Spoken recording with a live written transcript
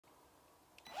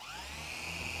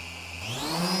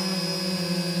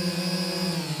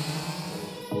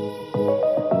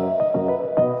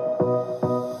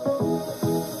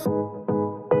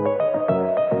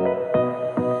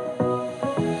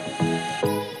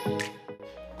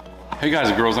Hey guys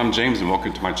and girls, I'm James and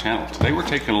welcome to my channel. Today we're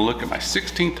taking a look at my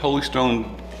 16th Holy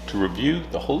Stone to review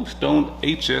the Holy Stone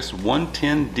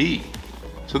HS110D.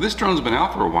 So this drone's been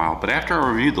out for a while, but after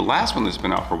I reviewed the last one that's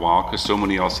been out for a while, because so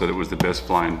many of y'all said it was the best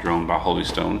flying drone by Holy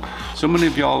Stone, so many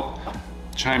of y'all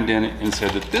chimed in and said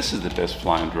that this is the best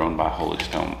flying drone by Holy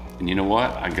Stone. And you know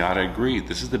what? I gotta agree.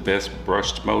 This is the best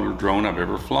brushed motor drone I've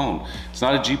ever flown. It's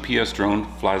not a GPS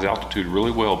drone, flies altitude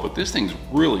really well, but this thing's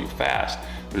really fast.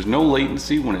 There's no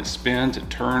latency when it spins, it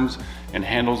turns, and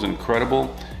handles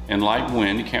incredible. And light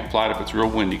wind, you can't fly it if it's real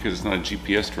windy because it's not a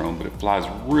GPS drone, but it flies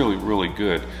really, really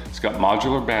good. It's got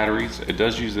modular batteries. It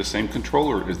does use the same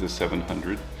controller as the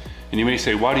 700. And you may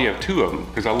say, why do you have two of them?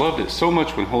 Because I loved it so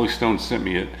much when Holy Stone sent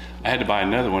me it, I had to buy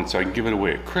another one so I can give it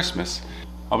away at Christmas.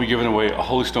 I'll be giving away a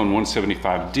Holy Stone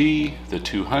 175D, the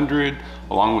 200,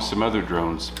 along with some other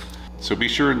drones. So be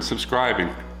sure and subscribe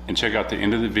and check out the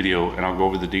end of the video, and I'll go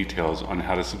over the details on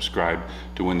how to subscribe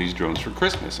to win these drones for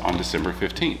Christmas on December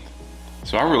 15th.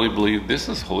 So I really believe this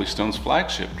is Holy Stone's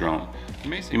flagship drone.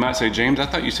 You might say, James, I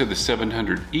thought you said the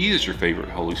 700E is your favorite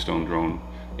Holy Stone drone.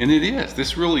 And it is.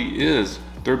 This really is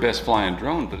their best flying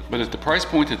drone. But at the price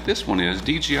point that this one is,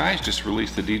 DJI has just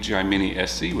released the DJI Mini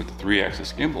SC with the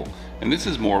 3-axis gimbal. And this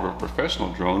is more of a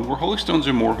professional drone, where Holy Stones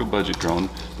are more of a budget drone,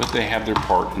 but they have their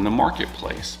part in the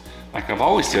marketplace. Like I've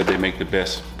always said, they make the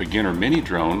best beginner mini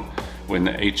drone when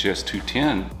the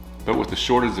HS110, but with the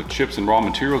shortage of chips and raw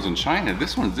materials in China,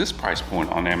 this one's this price point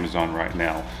on Amazon right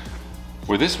now.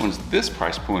 Where this one's this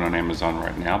price point on Amazon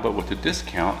right now, but with a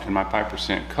discount and my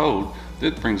 5% code,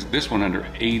 that brings this one under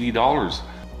 $80.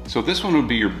 So this one would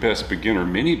be your best beginner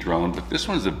mini drone, but this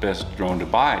one's the best drone to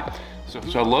buy. So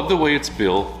I love the way it's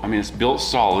built. I mean, it's built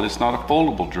solid. It's not a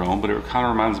foldable drone, but it kind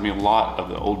of reminds me a lot of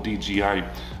the old DJI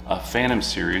Phantom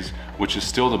series, which is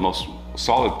still the most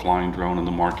solid flying drone in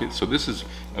the market. So this is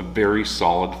a very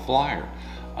solid flyer.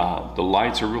 The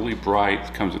lights are really bright.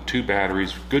 It comes with 2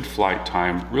 batteries, good flight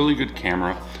time, really good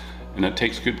camera, and it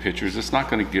takes good pictures. It's not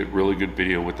going to get really good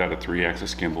video without a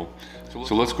 3-axis gimbal.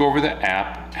 So let's go over the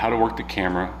app, how to work the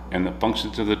camera, and the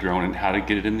functions of the drone, and how to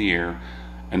get it in the air.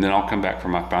 And then I'll come back for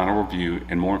my final review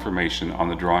and more information on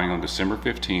the drawing on December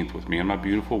 15th with me and my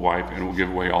beautiful wife, and we'll give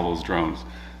away all those drones.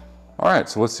 All right,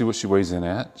 so let's see what she weighs in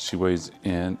at. She weighs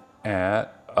in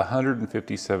at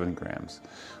 157 grams,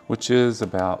 which is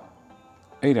about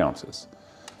 8 ounces.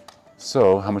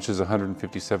 So how much is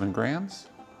 157 grams?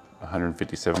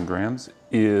 157 grams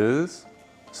is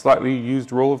a slightly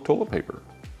used roll of toilet paper.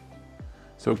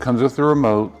 So it comes with the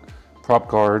remote, prop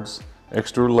guards,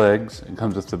 extra legs. It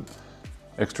comes with the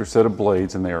extra set of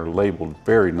blades, and they are labeled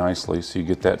very nicely so you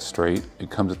get that straight.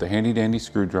 It comes with the handy dandy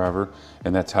screwdriver,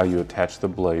 and that's how you attach the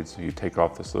blades. So you take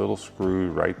off this little screw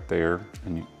right there,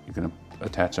 and you can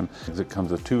attach them. It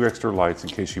comes with 2 extra lights in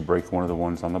case you break one of the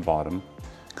ones on the bottom.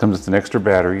 It comes with an extra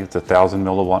battery. It's a 1000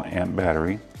 milliwatt amp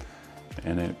battery,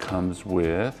 and it comes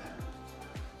with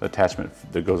the attachment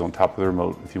that goes on top of the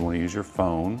remote if you want to use your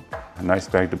phone. A nice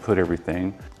bag to put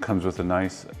everything. It comes with a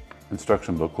nice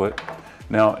instruction booklet.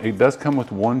 Now, it does come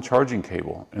with 1 charging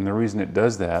cable, and the reason it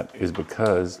does that is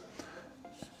because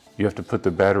you have to put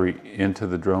the battery into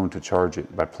the drone to charge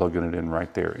it by plugging it in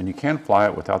right there. And you can fly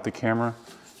it without the camera.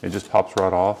 It just pops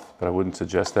right off, but I wouldn't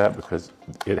suggest that because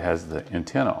it has the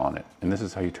antenna on it. And this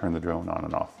is how you turn the drone on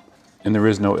and off. And there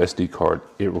is no SD card.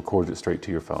 It records it straight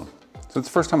to your phone. So it's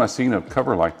the first time I've seen a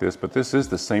cover like this, but this is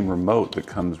the same remote that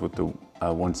comes with the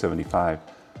 175.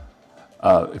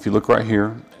 If you look right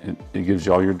here, it gives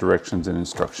you all your directions and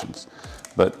instructions.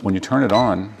 But when you turn it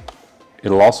on,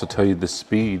 it'll also tell you the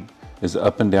speed is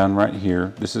up and down right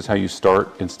here. This is how you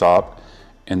start and stop.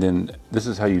 And then this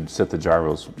is how you set the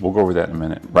gyros. We'll go over that in a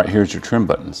minute. Right here's your trim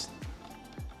buttons.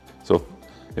 So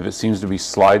if it seems to be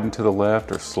sliding to the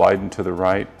left or sliding to the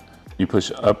right, you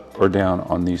push up or down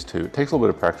on these 2. It takes a little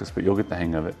bit of practice, but you'll get the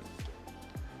hang of it.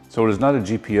 So it is not a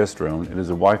GPS drone, it is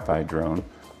a Wi-Fi drone.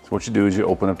 What you do is you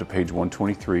open up to page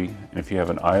 123, and if you have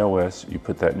an iOS, you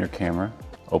put that in your camera,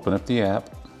 open up the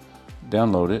app,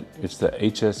 download it. It's the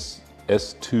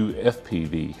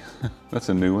HS110D. That's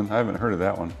a new one, I haven't heard of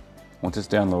that one. Once it's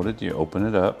downloaded, you open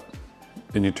it up,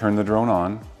 then you turn the drone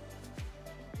on.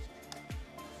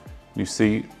 You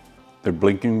see they're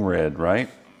blinking red, right?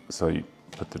 So you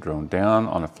put the drone down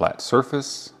on a flat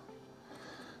surface,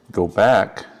 go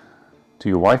back to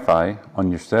your Wi-Fi on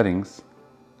your settings,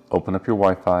 open up your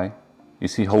Wi-Fi. You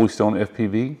see Holy Stone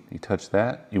FPV, you touch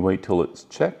that, you wait till it's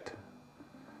checked,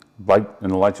 and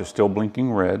the lights are still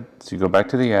blinking red, so you go back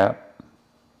to the app,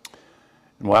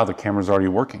 and wow, the camera's already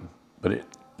working, but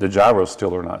the gyros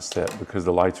still are not set because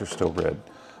the lights are still red.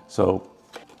 So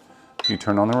you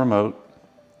turn on the remote,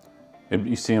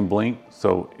 you see them blink,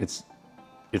 so it's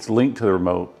it's linked to the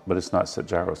remote, but it's not set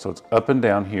gyro. So it's up and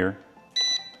down here.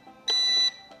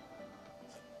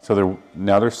 So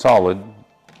now they're solid,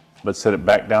 but set it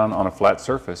back down on a flat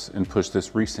surface and push this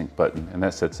resync button, and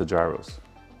that sets the gyros.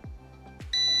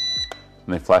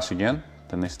 And they flash again,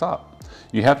 then they stop.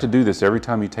 You have to do this every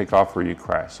time you take off or you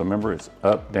crash. So remember, it's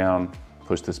up, down,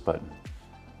 push this button.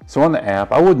 So on the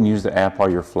app, I wouldn't use the app while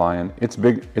you're flying. It's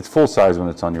big, it's full size when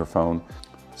it's on your phone.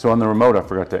 So on the remote, I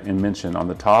forgot to mention, on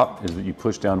the top is that you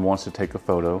push down once to take a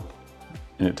photo,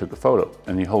 and it took a photo.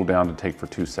 And you hold down to take for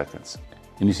 2 seconds.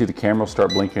 And you see the camera will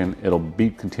start blinking. It'll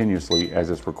beep continuously as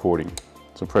it's recording.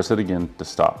 So press it again to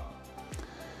stop.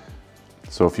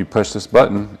 So if you push this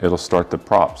button, it'll start the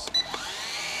props.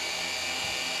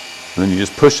 And then you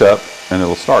just push up and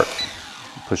it'll start.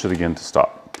 Push it again to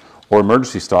stop. Or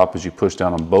emergency stop is you push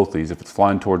down on both these. If it's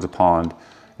flying towards a pond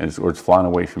or it's flying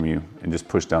away from you, and just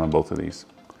push down on both of these.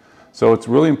 So it's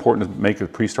really important to make a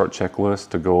pre-start checklist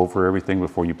to go over everything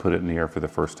before you put it in the air for the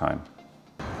first time.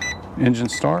 Engine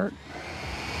start.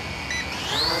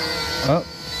 Up.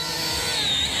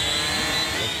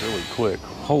 That's really quick.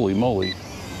 Holy moly.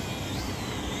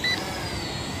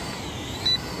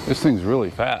 This thing's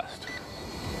really fast.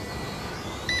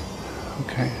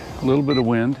 Okay, a little bit of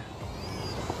wind.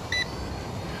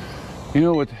 You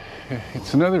know what?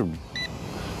 It's another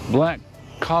black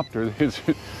copter.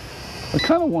 I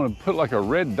kind of want to put like a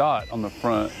red dot on the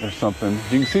front or something.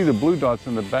 You can see the blue dots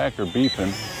in the back are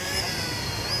beeping.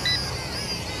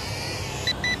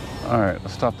 All right,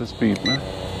 let's stop this beep, man.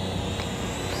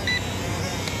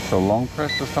 So long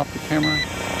press to stop the camera.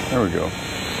 There we go.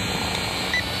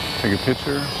 Take a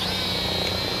picture.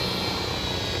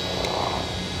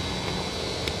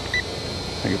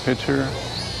 Take a picture.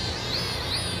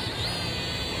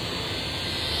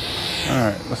 All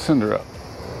right, let's send her up.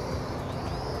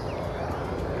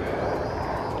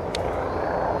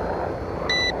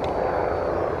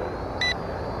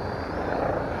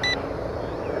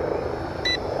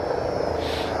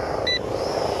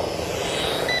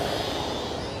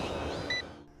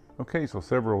 Okay, so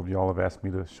several of y'all have asked me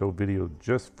to show video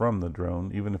just from the drone,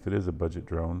 even if it is a budget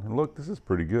drone. And look, this is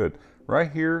pretty good.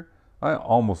 Right here, I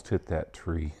almost hit that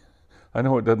tree. I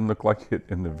know it doesn't look like it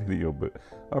in the video, but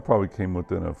I probably came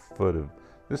within a foot of.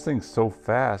 This thing's so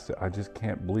fast, I just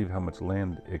can't believe how much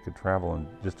land it could travel in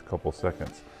just a couple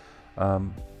seconds.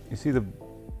 You see the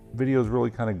video is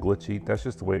really kind of glitchy. That's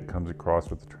just the way it comes across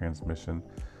with the transmission.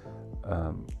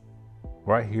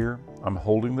 Right here, I'm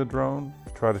holding the drone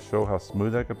to try to show how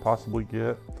smooth I could possibly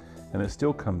get, and it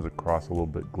still comes across a little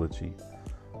bit glitchy.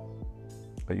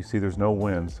 But you see there's no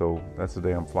wind, so that's the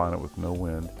day I'm flying it with no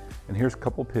wind. And here's a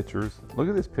couple pictures. Look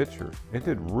at this picture. It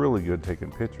did really good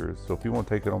taking pictures. So if you want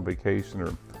to take it on vacation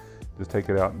or just take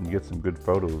it out and get some good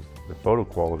photos, the photo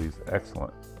quality is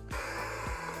excellent.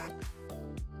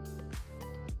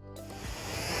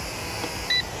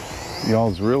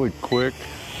 Y'all's really quick.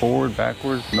 Forward,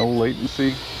 backwards, no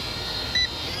latency.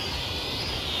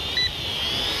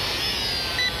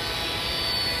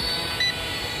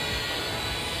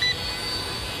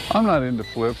 I'm not into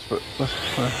flips, but I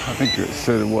think it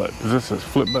said what? Is this a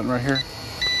flip button right here?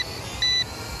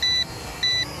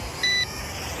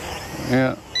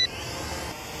 Yeah.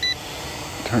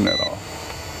 Turn that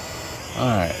off. All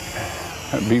right.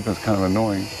 That beeping's kind of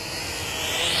annoying.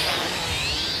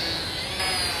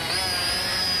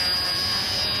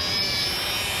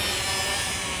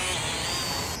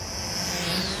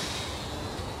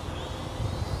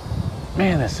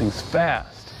 Man, this thing's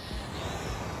fast.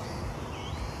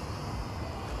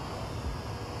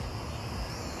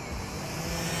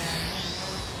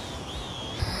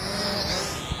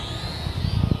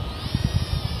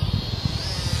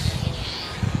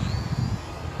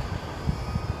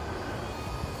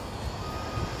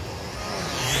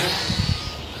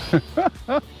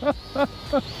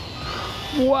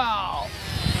 Wow.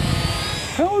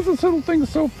 How is this little thing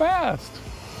so fast?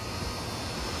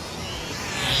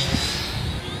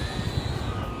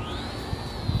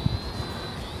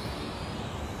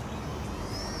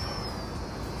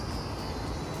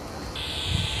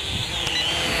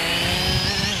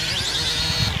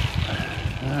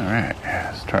 All right,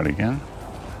 let's try it again.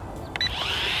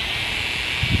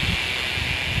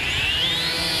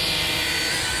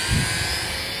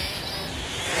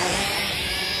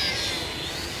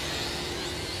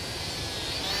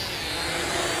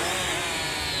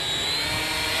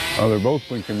 Oh, they're both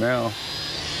blinking now.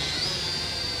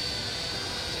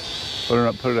 Better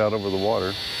not put it out over the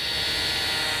water.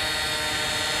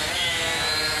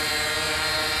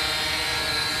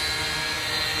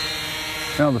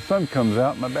 Now the sun comes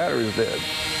out and my battery's dead.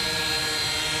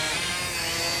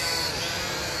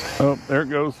 Oh, there it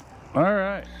goes. All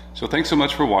right. So thanks so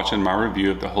much for watching my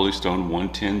review of the Holystone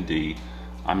 110D.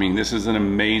 I mean, this is an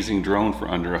amazing drone for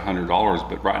under $100,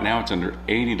 but right now it's under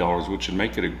 $80, which would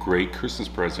make it a great Christmas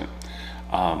present.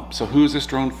 So who is this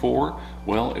drone for?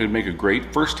 Well, it would make a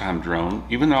great first-time drone.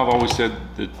 Even though I've always said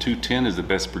the 210 is the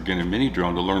best beginner mini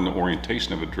drone to learn the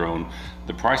orientation of a drone,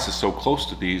 the price is so close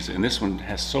to these, and this one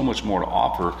has so much more to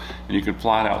offer, and you can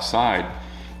fly it outside.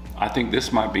 I think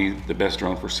this might be the best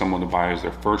drone for someone to buy as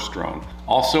their first drone.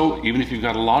 Also, even if you've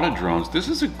got a lot of drones, this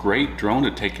is a great drone to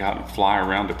take out and fly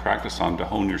around to practice on to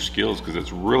hone your skills because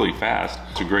it's really fast.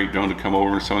 It's a great drone to come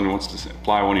over and someone wants to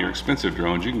fly one of your expensive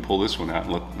drones, you can pull this one out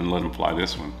and let them fly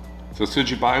this one. So should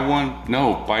you buy one?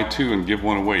 No, buy two and give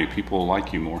one away. People will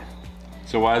like you more.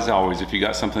 So as always, if you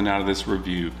got something out of this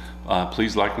review,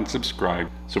 please like and subscribe.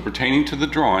 So pertaining to the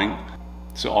drawing,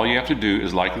 so all you have to do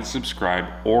is like and subscribe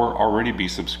or already be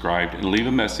subscribed and leave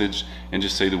a message and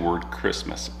just say the word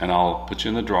Christmas. And I'll put you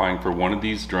in the drawing for one of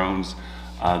these drones,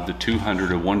 the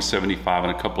 200 or 175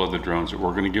 and a couple other drones that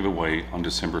we're gonna give away on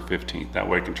December 15th. That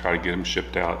way I can try to get them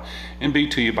shipped out and be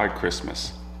to you by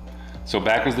Christmas. So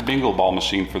back is the bingo ball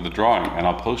machine for the drawing, and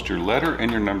I'll post your letter and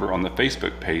your number on the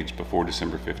Facebook page before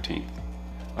December 15th.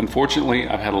 Unfortunately,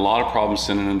 I've had a lot of problems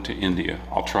sending them to India.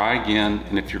 I'll try again,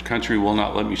 and if your country will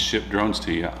not let me ship drones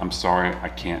to you, I'm sorry, I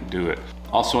can't do it.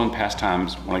 Also in past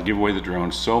times, when I give away the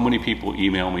drones, so many people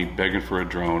email me begging for a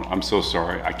drone. I'm so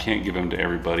sorry, I can't give them to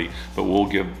everybody, but we'll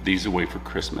give these away for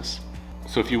Christmas.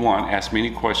 So if you want, ask me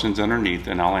any questions underneath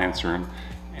and I'll answer them.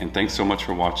 And thanks so much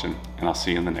for watching, and I'll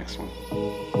see you in the next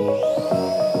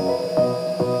one.